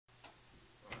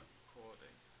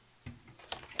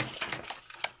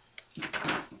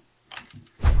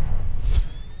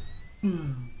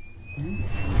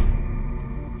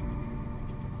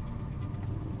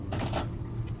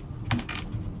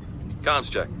Comms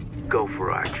check. Go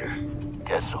for Archer.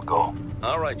 Kestrel, go.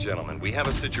 All right, gentlemen, we have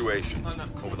a situation.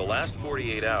 Over the last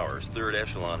 48 hours, Third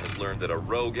Echelon has learned that a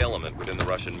rogue element within the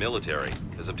Russian military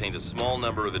has obtained a small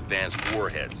number of advanced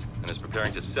warheads and is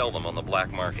preparing to sell them on the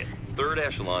black market. Third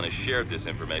Echelon has shared this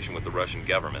information with the Russian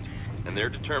government, and they're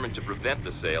determined to prevent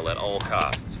the sale at all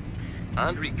costs.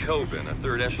 Andrei Kobin, a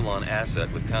Third Echelon asset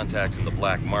with contacts in the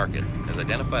black market, has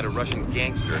identified a Russian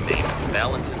gangster named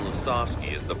Valentin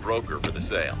Lisovsky as the broker for the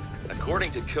sale.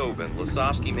 According to Kobin,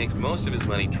 Lisovsky makes most of his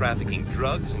money trafficking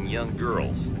drugs and young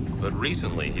girls. But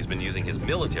recently, he's been using his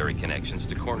military connections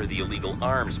to corner the illegal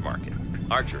arms market.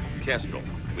 Archer, Kestrel,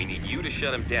 we need you to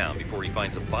shut him down before he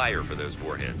finds a buyer for those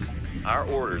warheads. Our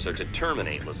orders are to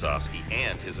terminate Lisovsky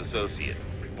and his associate,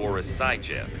 Boris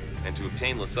Sychev, and to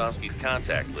obtain Lisovsky's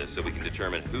contact list so we can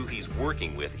determine who he's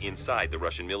working with inside the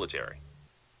Russian military.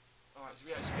 Alright, so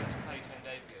we actually get to play 10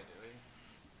 days ago, do we?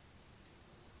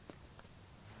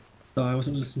 Sorry, I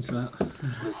wasn't listening to that.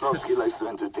 Lisovsky likes to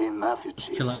entertain mafia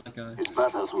chiefs. Kill that guy. His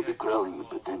bathhouse will be crawling with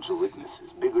potential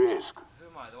witnesses. Big risk. Who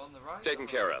am I, the one on the right? Taken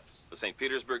care of. The St.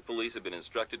 Petersburg police have been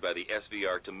instructed by the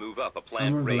SVR to move up a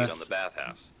planned raid on the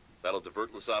bathhouse. That'll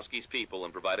divert Lisovsky's people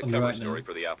and provide a cover story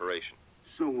for the operation.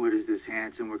 So what is this,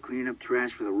 Hanson? We're cleaning up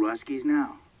trash for the Ruskies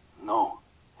now? No,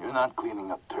 you're not cleaning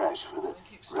up trash for the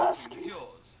Ruskies.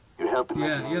 You're helping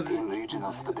us maintain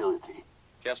regional stability.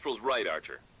 Kestrel's right,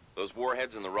 Archer. Those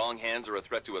warheads in the wrong hands are a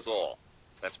threat to us all.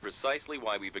 That's precisely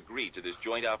why we've agreed to this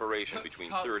joint operation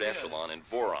between Third Echelon and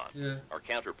Voron, our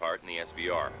counterpart in the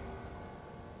SVR.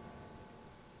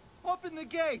 Open the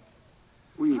gate!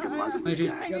 We need to muzzle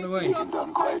this guy. Get away. Take him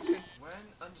down quietly. When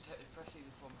undetected, press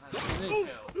either form hand.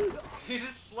 You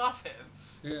just slap him.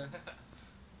 Yeah.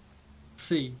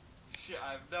 C. Shit,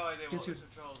 I have no idea what the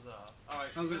controls are.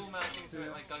 Alright, little mouse seems to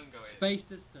make my gun go in. Space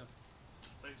does stuff.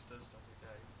 Space does stuff,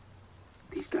 okay.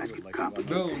 These guys can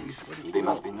complicate things. They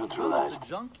must be neutralized. The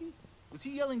junkie? Was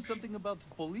he yelling something about the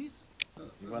police?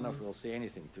 Ivanov will say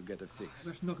anything to get a fix.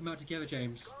 Let's knock them out together,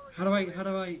 James. How do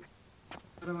I,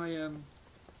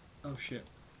 oh shit.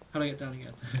 How do I get down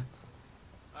again?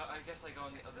 I guess I go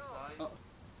on the other side. Oh.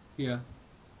 Yeah.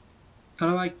 How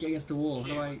do I get against the wall?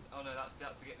 How do I... Oh no, that's the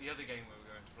other game we were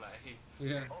going to play.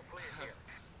 Yeah.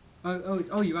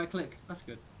 Oh, you right click. That's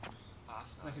good. Oh,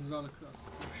 that's nice. I can roll across.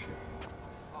 Oh shit.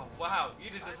 Oh wow, you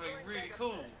just did something really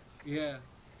cool. Yeah.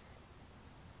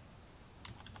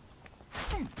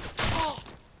 Oh!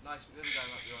 Nice, but the other guy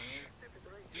might be on you.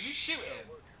 Did you shoot him?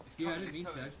 Yeah, I didn't mean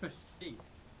to. I just pressed C.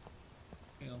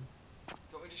 Hang on. Do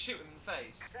you want me to shoot him in the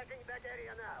face? Do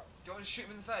you want me to shoot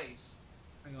him in the face?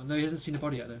 Hang on, no, he hasn't seen the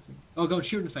body yet, I don't think. Oh, go on,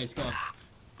 shoot him in the face, go on.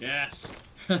 Yes!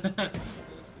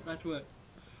 Nice work.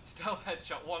 Stealth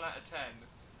headshot, 1 out of 10.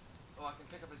 Oh, I can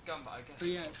pick up his gun, but I guess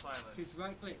it's silence. It's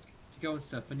right click to go and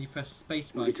stuff, and you press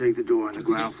spacebar. We can take the door on the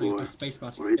ground floor, or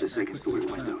hit the second story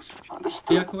windows.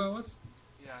 Do you know where I was?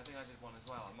 Yeah, I think I did one as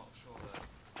well, I'm not sure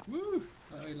that... Woo!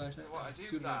 I realised that. So what, I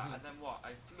do that, and then what?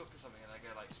 I look at something and I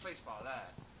go like, spacebar there.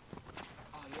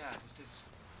 Oh yeah, that's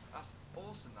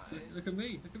awesome that is. Look at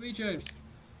me, James.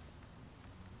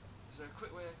 Is there a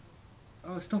quick way?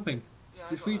 Oh, stopping. Yeah,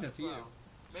 did it freeze that for you?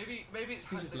 Maybe it's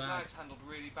the lag's handled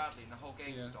really badly and the whole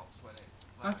game stops when it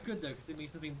lags. That's good though, because it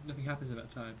means nothing happens at that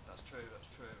time. That's true, that's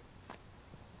true.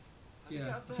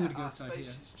 Yeah, I think we go inside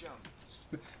here. Jump.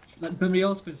 Like, remember the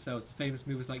old Splinter cells, the famous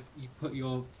move was like, you put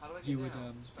your... How do I you get would,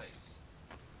 down? Space.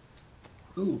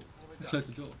 Ooh, close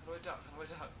the door. How do I duck? How do I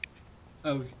duck?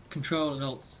 Oh, control and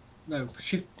alt. No,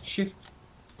 shift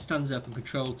stands up and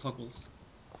control toggles.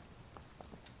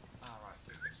 Ah, right.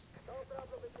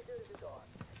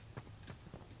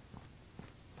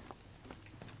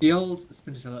 The old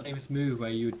Splinter Cell, that famous move where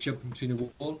you would jump between a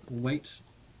wall and wait,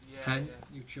 hang,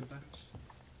 you jump back.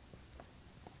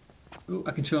 Ooh,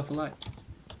 I can turn off the light.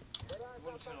 You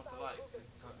want to turn off the light so you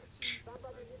can't get seen.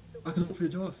 I can look through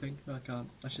the door, I think. No, I can't.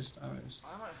 That's just arrows.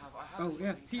 I have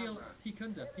yeah, peek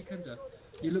under.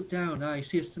 You look down, you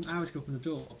see some arrows go up in the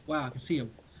door. Wow, I can see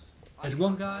them. There's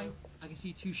one guy, I can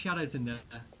see 2 shadows in there.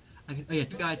 Oh yeah,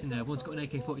 2 guys in there. One's got an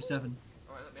AK-47.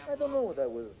 I don't know what I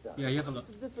would have done. Yeah, you have a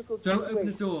look. Don't open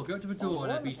the door. Go up to the door and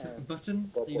there'll be some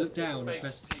buttons. You look down and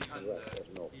press...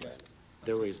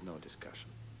 There is no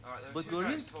discussion. But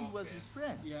Gorinsky was his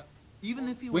friend. Yeah. Even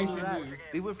if he was rat,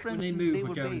 they were friends since they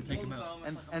were babies.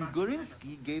 And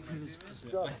Gorinsky gave him his first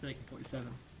job. Like AK-47.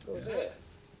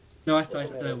 No, I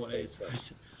don't know what it is. I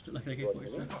just look like AK-47.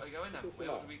 We've got to go in now. Can we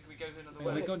go another way?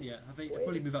 Have they gone yet? They'll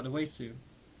probably move out of the way soon.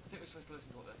 I think we're supposed to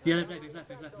listen to what they're saying. Yeah, they've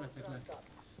left.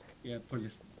 Yeah, probably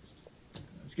just...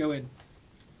 Let's go in.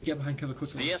 Get behind cover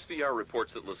quickly. The SVR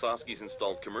reports that Lasovsky's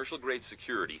installed commercial-grade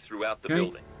security throughout the Okay.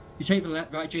 building. You take the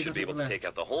left, right, You James, should be able to take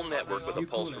out the whole network with a You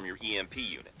pulse call from it. your EMP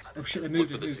units. Oh shit, they're Look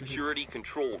moving, for the moving. security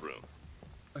control room.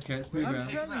 Okay, let's move I'm around.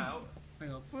 Take him out.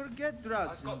 Hang on. Forget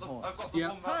drugs I've got and the, whores. I've got the Yeah.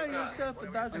 one by Hire the gun. yourself a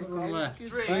I dozen got one college left. kids,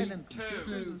 3, buy them 2,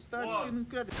 computers and start 1. stealing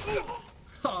credit.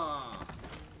 Ha!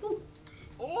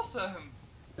 Awesome!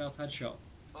 Stealth headshot.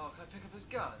 Oh, can I pick up his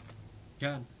gun?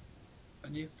 Can.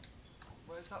 And you?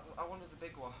 Where's that? I wanted the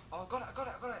big one. Oh, I got it, I got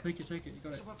it, I got it! Take it, you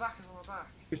got It's it. on my back, it's on my back.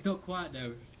 It's not quiet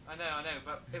though. I know,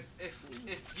 but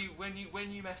if you when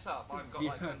you mess up, I've got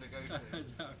like one to go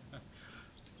to.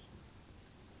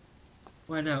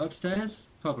 Where now? Upstairs?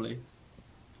 Probably.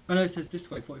 I know it says this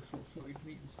way, 40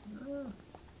 meters. Ah.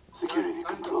 Security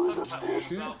control is upstairs.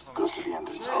 Close to the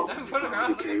entrance hall. Don't run The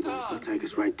around the cables, dark. they'll take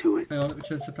us right to it. Hang on, let me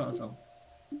turn subtitles on.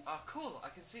 Oh, cool! I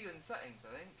can see you in settings,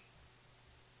 I think.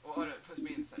 Or oh no, it puts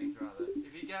me in settings rather.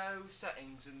 If you go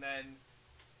settings and then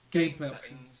game Gameplay settings.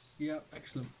 options. Yeah,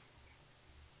 excellent.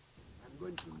 I'm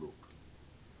going to look.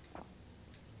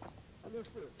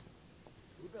 Understood.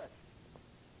 Be back.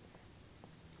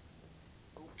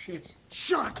 Oh shit.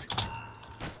 Shut!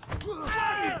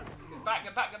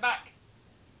 Get back!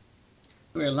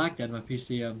 We're lag dead, my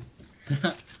PC.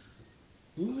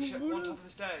 Oh shit! On top of the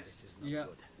stairs. Yeah.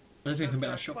 I don't think I can make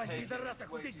that shot. Take it. It's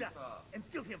way too far. And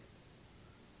kill him.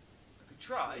 I could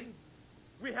try.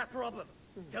 We have problem.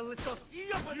 Tell us to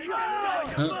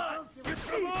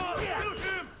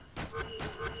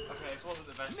Okay, this wasn't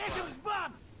the best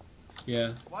plan.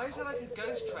 Yeah. Why is there like a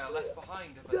ghost trail left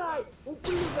behind of us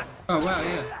both? Oh wow,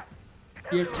 yeah.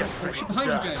 Yes, oh shit,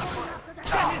 behind you, James.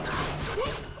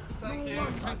 Thank you.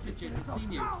 Detective, James, I've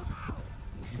seen you. I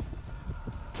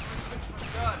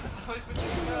switched my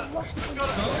gun. I switched my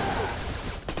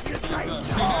gun.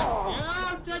 Yeah,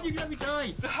 I'm dead, you can let me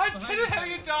die. I didn't have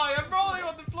you die. I'm rolling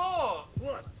on the floor.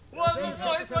 What? What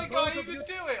is my guy? You can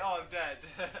do it. Oh, I'm dead.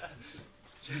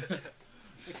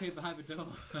 I came behind the door.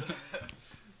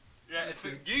 Yeah, it's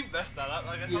been, you messed that up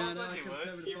like I Yeah, told no, I you jumped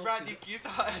over would. the You boxes. ran, you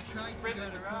started tried to sprinting go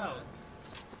in the around. corner.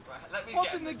 Right, let me Open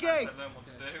get in the this mess gate. and learn what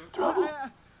to do. Trouble.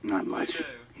 Not much. do?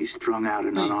 He's strung out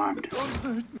and unarmed.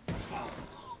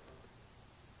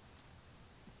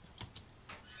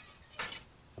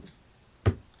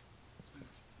 Who's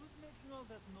making all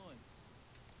that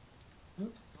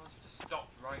noise? Someone should just stop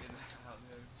right in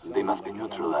there. They must be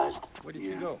neutralized. Where did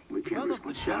you Yeah, go? we can't risk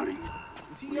one shouting.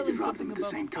 Is he We yelling can drop something them at the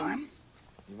about same time. police?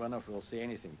 Ivanov will say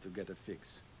anything to get a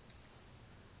fix.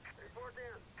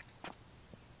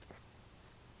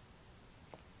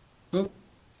 Oh,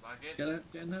 Flag it.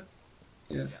 get in there?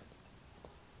 Yeah. Yeah.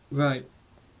 Right.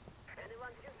 Do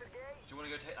you want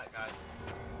to go take that guy?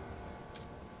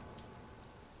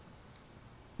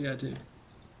 Yeah, I do.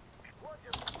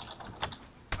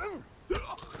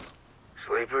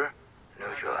 Sleeper, I'm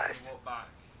just gonna walk back.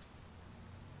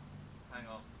 Hang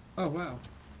on. Oh, wow.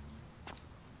 Is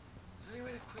there any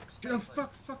way to quick space? Oh,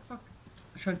 like- fuck.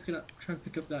 I'm trying to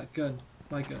pick up that gun.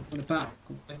 My gun. On the back.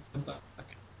 On the back.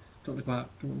 Don't look back.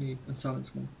 Don't need a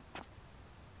silenced one.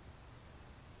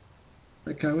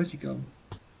 That guy, where's he gone?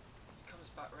 He comes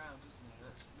back round, doesn't he?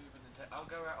 Let's move in and take. I'll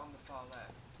go out on the far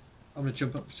left. I'm gonna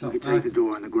jump up the top. We can take the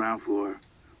door on the ground floor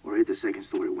or hit the second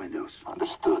story windows.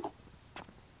 Understood.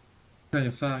 Turn a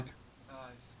fag. It's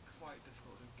quite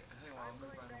difficult to get. Hang on, I'll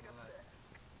move around on the left.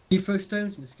 You throw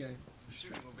stones in this game? The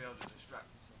shooting will be able to distract them.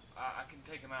 I can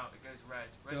take him out. It goes red.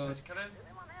 Ready Go on. to kill him?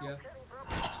 Yeah.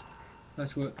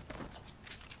 Nice work.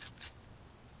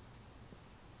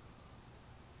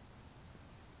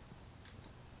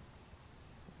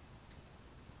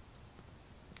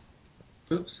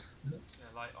 Oops. Yeah,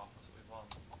 light off. That's what we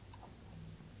want.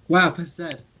 Wow, press Z.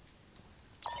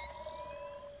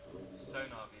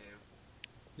 Sonar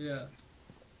view. Yeah.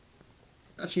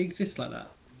 Actually exists like that.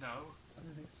 No. I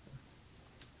don't think so.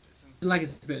 It's in, The lag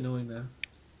is a bit annoying though.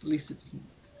 At least it doesn't.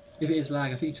 If it is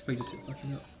lag, I think it's probably just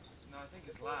fucking up. no, I think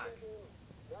it's lag.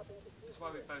 That's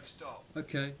why we both stop.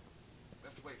 Okay. We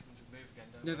have to wait for them to move again,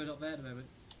 don't No, they're not there at the moment.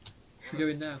 Should we go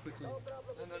in now quickly? we? No. I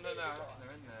reckon they're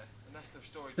in there. Unless they've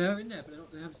stored. They're in there,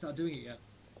 but they haven't started doing it yet.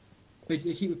 They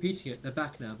keep repeating it. They're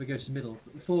back now. They go to the middle.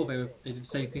 But before they did the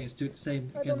same thing. Just do it the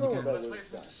same again and again. Let's wait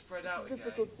for them to spread out again.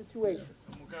 situation.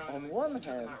 And we'll go On and one we took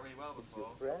them hand, out really well before.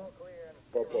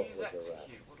 Popov Use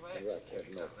execute. What do I execute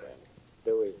exactly?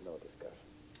 There is no discussion.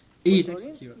 E is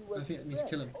execute. I think that means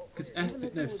kill him. Because F,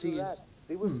 no, C is.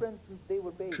 They were friends since they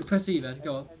were babies. Should press E then.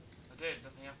 Go on. I did.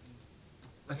 Nothing happened.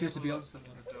 I think you have to be on Look someone.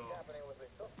 the door.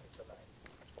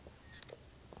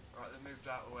 Right, they moved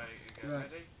out away. You go. Right.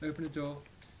 Ready? Open the door.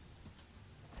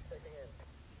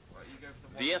 Right, you go for the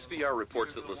The SVR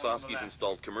reports that Lasovsky's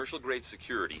installed commercial-grade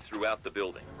security throughout the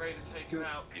building. Ready to take him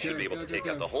out. You should be able to take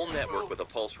out the whole network with a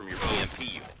pulse from your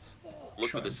EMP units.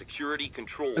 Look for the security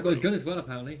control I got his room. gun as well,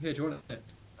 apparently. Here, do you want it?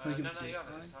 No, you have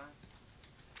it this time.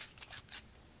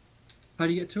 How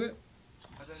do you get to it?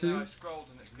 I don't Two? know, I scrolled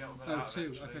and it got Oh, out 2. I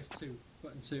eventually. pressed 2.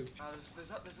 Button 2.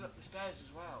 There's up the stairs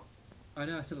as well. I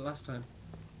know, I said it last time.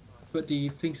 But the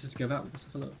thing says to go out. Let's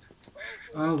have a look.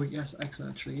 Oh, yes,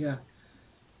 excellent, actually, yeah.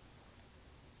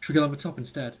 Should we go on the top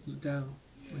instead? Look down.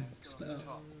 Yeah, it's Split got up.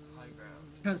 top, high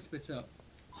ground. Can't split up.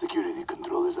 Security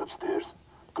controllers upstairs,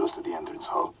 close to the entrance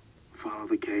hall. Follow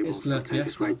the cables. It's They'll left, take yes.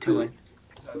 us right to it.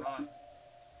 So high.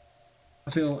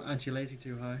 I feel anti-lazy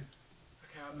too high.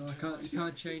 Okay, Oh, I can't. You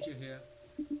can't change it here.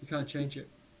 You can't change it.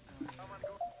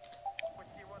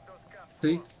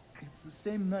 See? It's the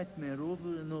same nightmare over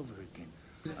and over again.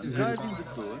 This is really Guarding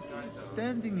the door,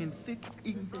 standing in thick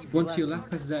inky One to your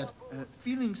blackness, left, press Z.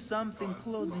 feeling something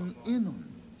closing in on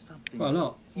me. Something Quite a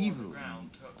lot. evil and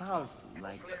powerful,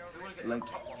 like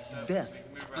death.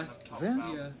 Then,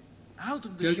 Yeah. out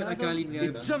of the Go get that shadow, guy leaning it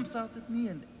over. jumps out at me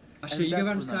and Actually, you go that's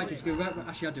around the when I side, just go right.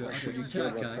 Actually, I'll do it. I'll do it. You Care take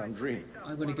about that guy. Sandrine.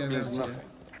 I'm gonna go Means around nothing. here.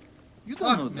 You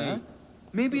don't know Fuck me. that.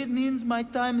 Maybe it means my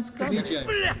time is coming.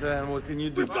 BJ. Then what can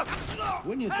you do?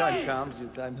 When your time comes, your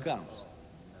time comes.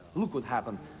 Look what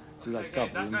happened to that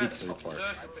couple in Victory Park.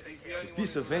 A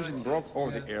piece of engine broke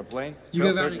over the airplane, You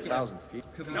fell go around and 30,000 feet.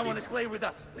 Someone is Play with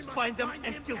us. We'll find them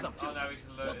and kill them. Oh no, he's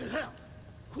alerted.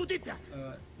 Who did that?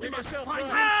 Alright. We must find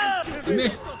them and kill them. You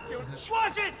missed!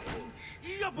 Watch it!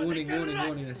 Warning, warning,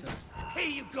 warning, it says. Here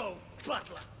you go,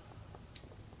 butler.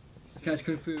 Okay, it's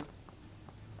coming through.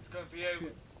 It's going for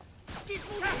you.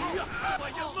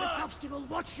 Lasovsky will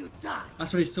watch you die.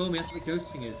 That's where they saw me, that's what the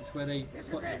ghost thing is. It's where they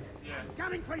spot you. Yeah.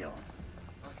 Coming for you.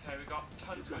 Okay, we got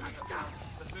tons moving upstairs.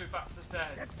 Let's move back to the stairs.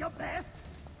 That's your best.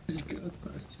 This is good.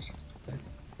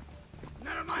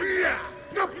 Never mind.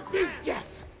 Stop this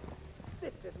death.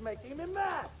 This is making me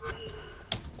mad.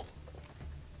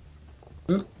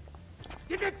 Huh?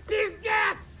 Give it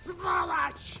pizdeath,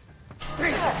 сволочь!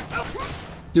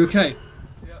 You okay?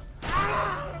 Dead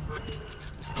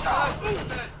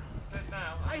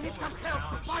now. I need some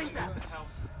help to find them. Health.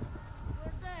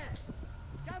 You're dead.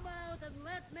 Come out and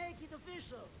let's make it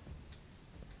official.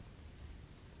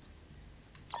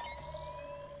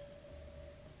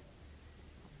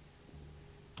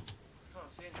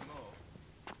 Can't see anymore.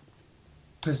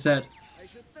 Press Z. I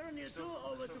should turn you two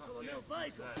over to Colonel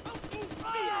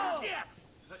Baiko. Yes!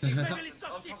 Is that you? Family On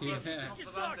sausage. top of the- Yeah. top You of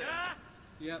the start, landing. huh?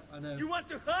 Yep, I know. You want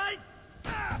to hide?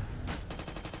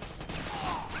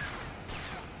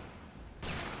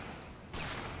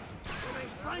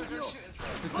 Find you.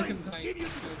 We took him back. Give you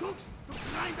to the cooks to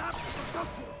grind up the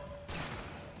doctor.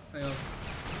 Hang on.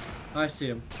 I see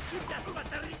him. Keep that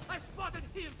battery. I spotted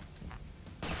him.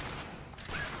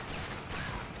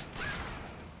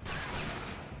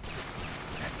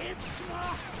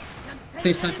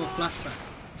 This time for flashback.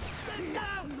 Get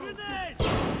down, grenades!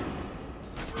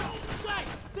 Right,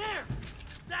 there!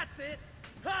 That's it!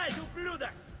 Hi, you blew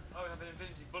that! Oh, we have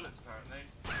infinity bullets apparently.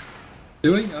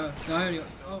 Do we? No, I only got.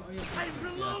 Oh, yeah. I'm Yeah, I got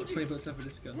reloading! 20 bullets left for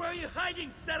this gun. Where are you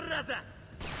hiding, Sarraza?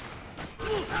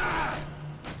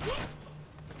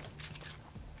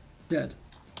 Dead.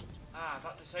 Ah,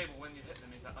 that disable when you hit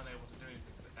them is that unable to do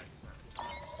anything for the X-Men.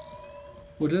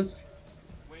 What does?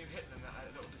 When you hit them, that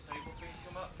little disable things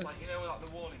come up. That's- Like, you know, like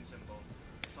the warning symbol.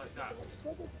 It's like that.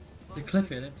 The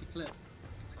clip in, empty clip. Okay,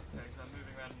 so I'm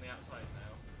moving around on the outside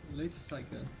now. Laser sight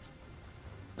gun.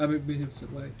 I mean, we have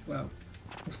some way. Wow.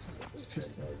 What's that? It's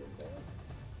pistol.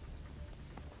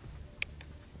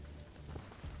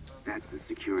 That's the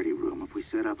security room. If we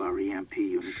set up our EMP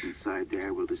units inside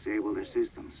there, we'll disable their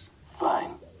systems.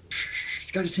 Fine. Shh,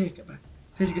 this guy just here. Get back.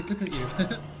 Here's he goes looking at you.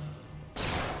 Oh,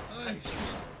 yeah,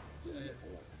 yeah.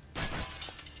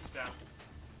 He's down.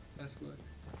 Nice work.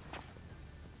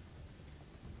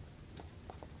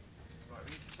 Right,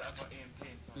 we need to set up our EMP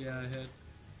inside. Yeah, I heard.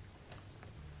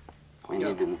 We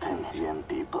need intense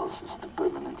EMP pulses to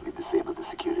permanently disable the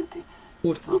security.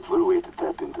 What? Look for a way to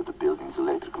tap into the building's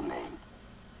electrical main.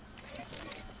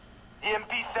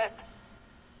 EMP set.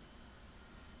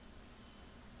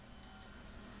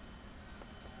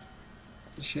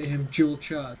 Show him dual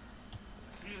charge.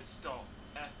 C is stop.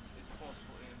 F is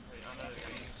forceful EMP. I know that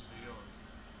you used to yours.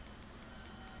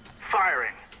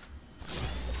 Firing!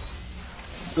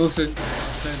 Also,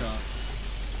 sonar.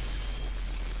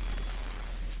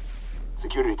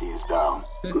 Security is down.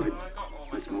 Good.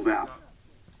 Let's move out.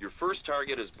 Your first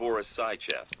target is Boris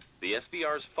Sychev. The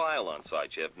SVR's file on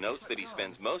Sidechef notes that he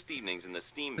spends most evenings in the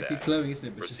steam Like baths. glowing, isn't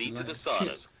it? But Proceed to the just like,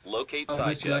 saunas, locate oh,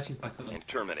 nice Sidechef, lighting's back on. and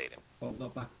terminate him. Oh,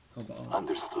 not back on, but on.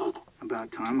 Understood.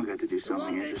 About time we got to do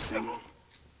something interesting.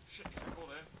 Shit, you can call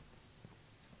him.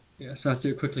 Yeah, so I have to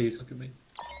do it quickly. Just look at me.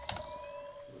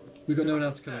 We've got no one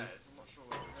else coming. I'm not sure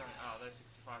where we're going. Oh, there's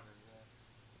 65 over there.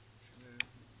 Should move.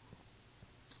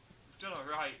 We've done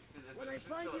alright. When I We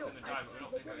find feel you, like we're gonna die, but we're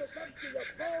not being very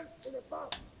safe.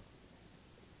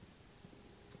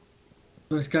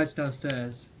 Oh, this guy's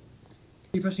downstairs.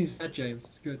 Keep pressing his head, James.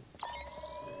 It's good.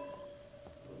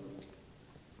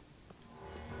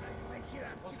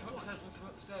 One's come upstairs, one's come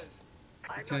upstairs.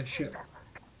 Okay, shit.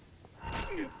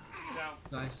 Down.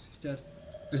 Nice, he's dead.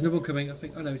 There's another one coming, I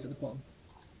think. Oh no, he's at the bottom.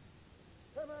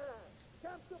 Come on,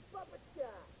 come to puppet guy.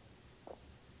 Come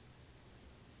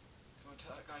on, take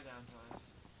that guy down, guys.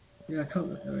 Yeah, I can't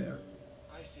look. There we are.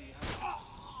 I see. Down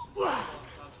to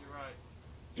your right.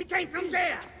 He came from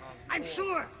there. I'm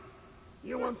sure.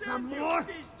 You want some more?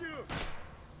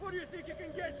 What do you think you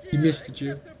can get here? You missed it, you.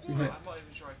 You I'm hit. not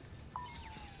even sure I can.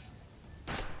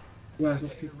 Where's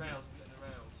this Hitting people? the rails, I'm hitting the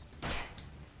rails.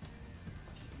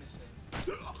 Keep missing.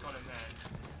 Got him there.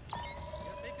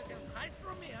 You think you can hide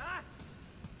from me, huh?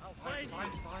 I'll find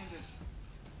Behind you. us.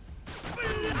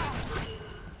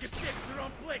 You picked the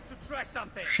wrong place to try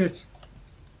something. Shit.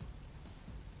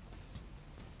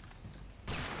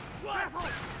 Careful!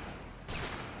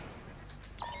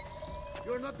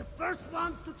 You're not the first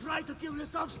ones to try to kill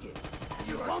Lisowski.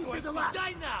 You won't be the last.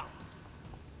 Die now.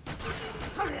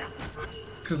 Hurry up!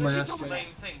 Cover my ass, They blame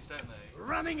James. things, don't they?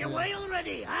 Running away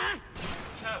already, huh?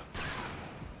 Chow.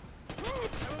 I will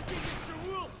give you two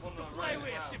wolves One to on the play right as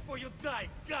with well. before you die,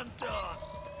 gun dog.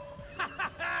 Ha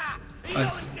ha ha! I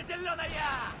see. Que se lo da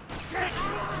ya!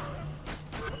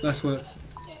 Nice work.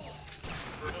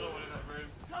 Another one in that room.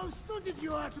 How stupid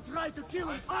you are to try to kill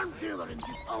an arm dealer in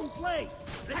his own place!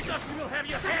 The suspect will have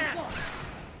your Second hand!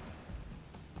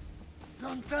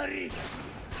 floor! Santari!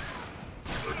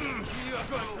 You are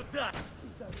going to die!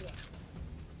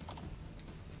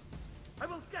 I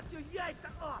will cut your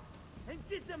yaita off and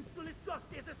give them to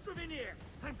Lisowski as a souvenir!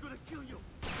 I'm gonna kill you!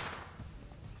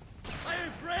 Are you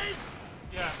afraid?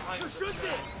 Yeah, behind You us should be!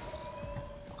 upstairs.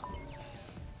 Wait for him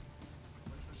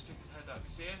to stick his head up. You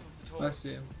see him with the torch? I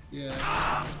see him. Yeah.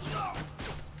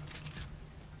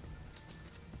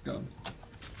 Gone.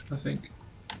 I think.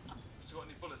 Still got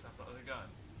any bullets left out of the gun?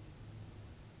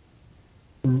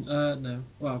 No.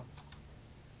 Well,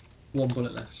 one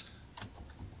bullet left.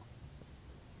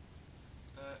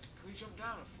 Can we jump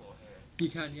down a floor here? You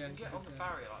can, yeah. You can get you on the can.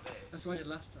 barrier like this. That's what I did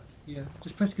last time. Yeah.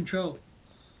 Just press control. It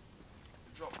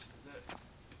dropped, is it?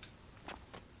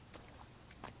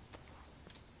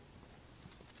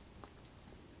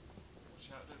 Watch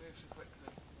out, don't move so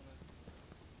quickly.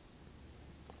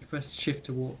 You press shift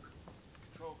to walk.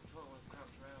 Control, and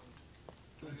crouch around.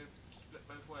 Do you want to go split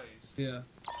both ways? Yeah.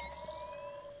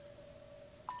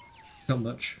 Not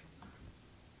much.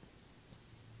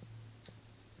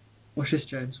 Watch this,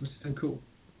 James. What's this thing cool?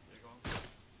 There you go.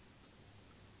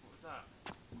 What was that?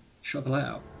 Shot the light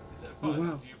out. Is it a Oh button?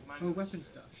 wow. Do you Oh, manually weapon shoot it?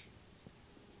 stash.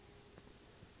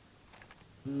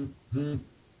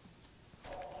 Oh,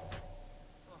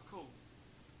 cool.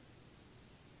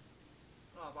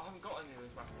 Oh, but I haven't got any of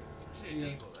those weapons. I see a Yeah.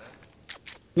 deagle there.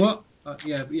 What?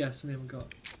 Yeah, some of them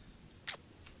got.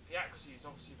 The accuracy is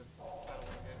obviously the better one to go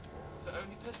for. Is it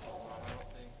only pistols? Or am I not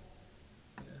being...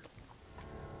 Yeah.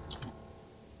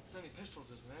 It's only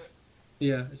pistols, isn't it?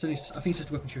 Yeah, it's only. I think it's just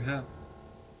the weapons you have.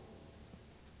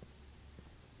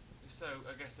 So,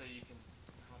 I guess that you can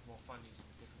have more fun using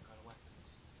different kind of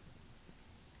weapons.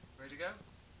 Ready to go?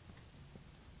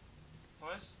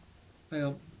 Fires? Hang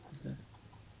on. Okay.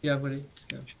 Yeah, I'm ready. Let's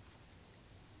go. Bit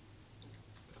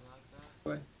of lag there.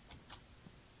 Right.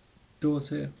 Doors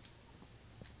here.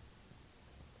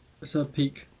 Let's have a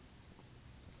peek.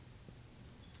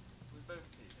 We both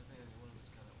peeked. I think only one of us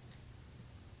can.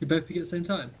 You both peek at the same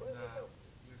time? No,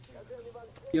 you've taken the lead.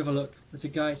 You have a look. There's a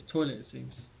guy's toilet, it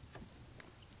seems.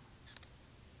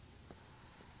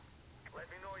 Let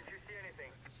me know if you see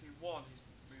anything. I can see one who's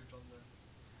moved on the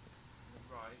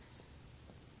right.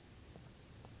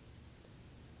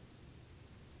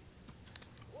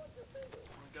 Want to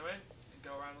go in and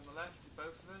go around on the left,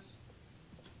 both of us?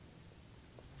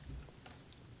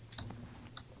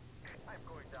 I'm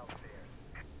going downstairs.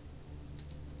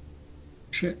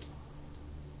 Shit.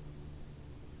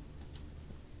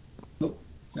 Oh,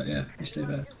 yeah, you stay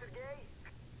there.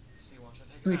 See one, should I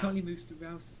take No, him you out? can't even move the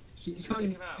round. You can't Take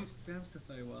even him out. move the round stuff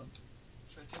very well.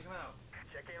 Should I take him out?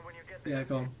 Check in when you get there. Yeah,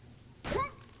 go on.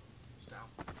 Just down.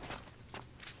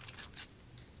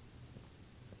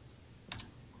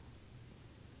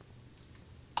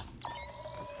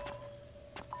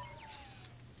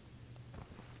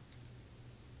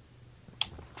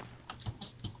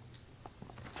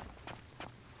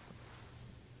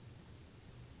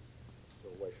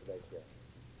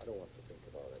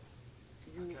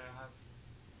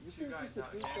 two guys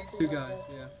out here. 2 guys,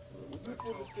 yeah.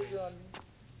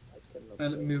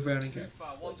 And move around Too again.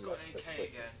 far. One's got an AK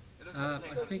again. It looks like I the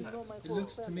same think concept. it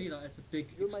looks to me like it's a big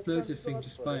explosive thing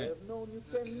just by it.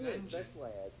 It's an engine.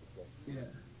 Yeah.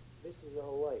 This is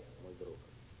our life, my друг.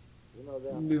 You know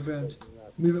that. Move around.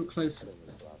 Move up closer.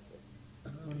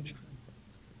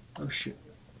 Oh shit.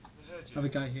 I heard you. Have a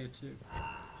guy here too.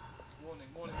 Warning,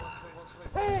 warning, one's coming, one's coming.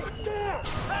 Hey, there!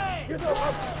 Hey!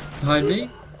 Behind me?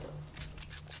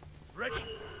 Ready?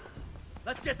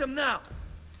 Let's get them now.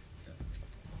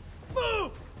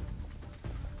 Move!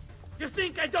 You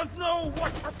think I don't know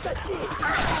what?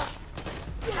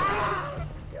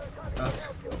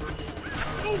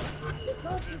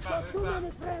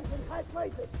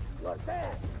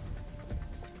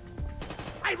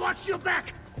 I watch your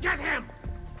back. Get him.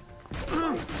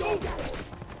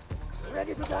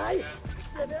 Ready to die?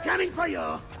 I'm coming for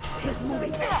you. He's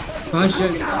moving. Nice,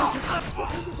 James.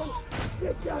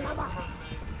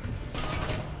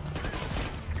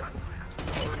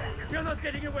 You're not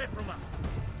getting away from us.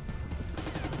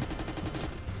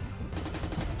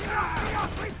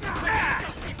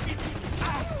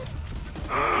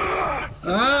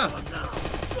 Ah!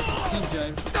 Come,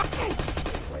 James.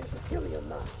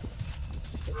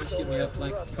 Just get me up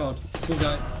like COD. This one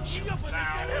guy.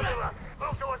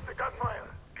 Move towards the gunfire.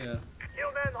 Yeah. You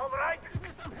men, all right?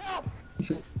 Some help.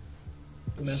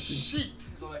 Messy. Shit!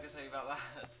 That's all I can say about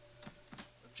that.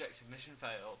 Objective mission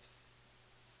failed.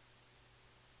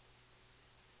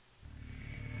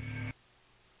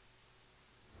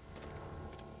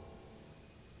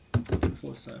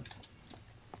 Thought so.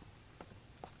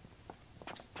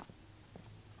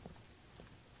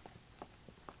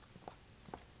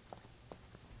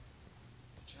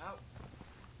 Watch out.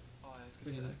 Oh, yeah, let's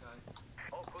go get that guy.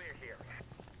 All clear here.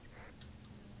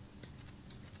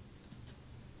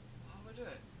 How do I do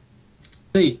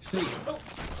it? C.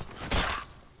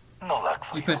 No luck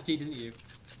for You pressed D, didn't you?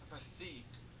 Press C.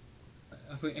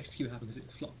 I thought execute happened because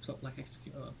it flopped like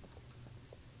execute. Oh.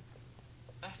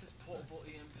 F is portable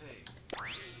EMP.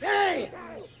 Hey!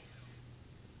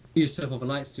 You just turn off all the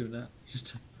lights doing that. You just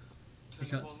Turn you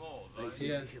the can't. phone more, like,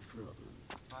 Yeah.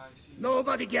 I see.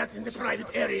 Nobody gets in the private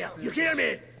area. You hear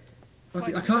me?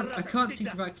 I can't seem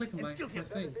to right click on my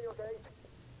thing.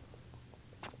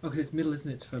 Oh, because it's middle,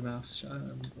 isn't it, for a mouse? Yeah.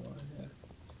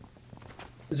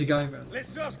 There's a guy around.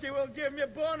 Lisowski will give me a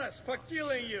bonus for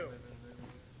killing you.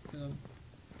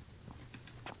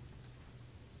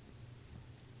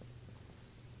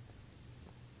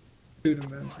 Shoot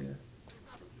him around here.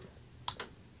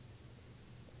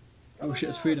 Oh shit,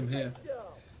 there's freedom here.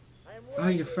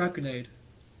 I need a frag grenade.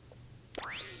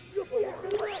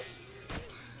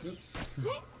 Oops.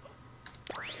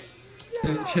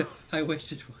 I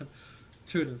wasted one.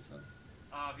 2 of them, son.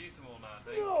 Ah, I've used them all now, I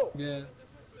think. Yeah.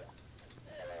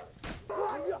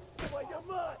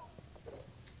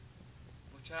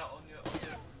 Watch out on your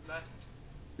left.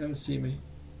 You haven't seen me.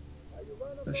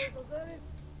 Push.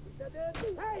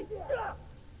 Hey!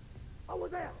 I was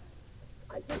there.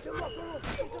 I sent the locker room.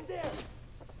 Take him there.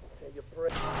 Say your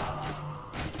prayer.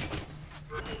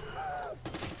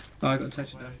 Oh, I got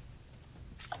detected now.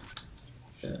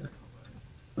 Yeah.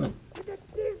 Oh.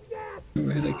 Oh,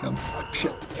 here they come.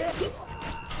 Shit.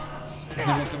 There's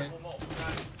no one coming.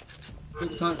 Move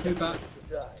the tanks, move back.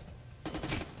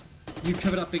 You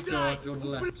cover that big door on the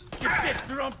left. You picked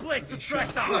the wrong place to try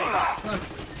something.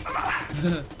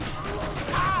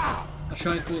 I'll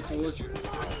try and fall towards you.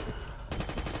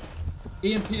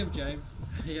 EMP him, James.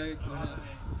 Yeah, go ahead.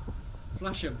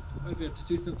 Flash him. Over here to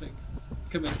do something.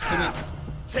 Come in, come in.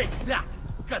 Take that,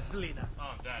 Gasolina.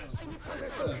 Oh, I'm dead.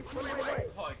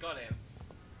 Oh, I got him.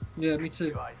 Yeah, me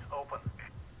too. Eyes open.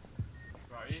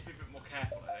 Right, you need to be a bit more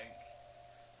careful, I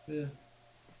think. Yeah.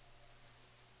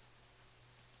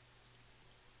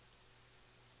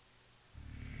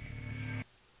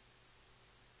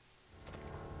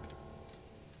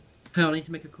 Hang on, I need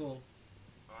to make a call.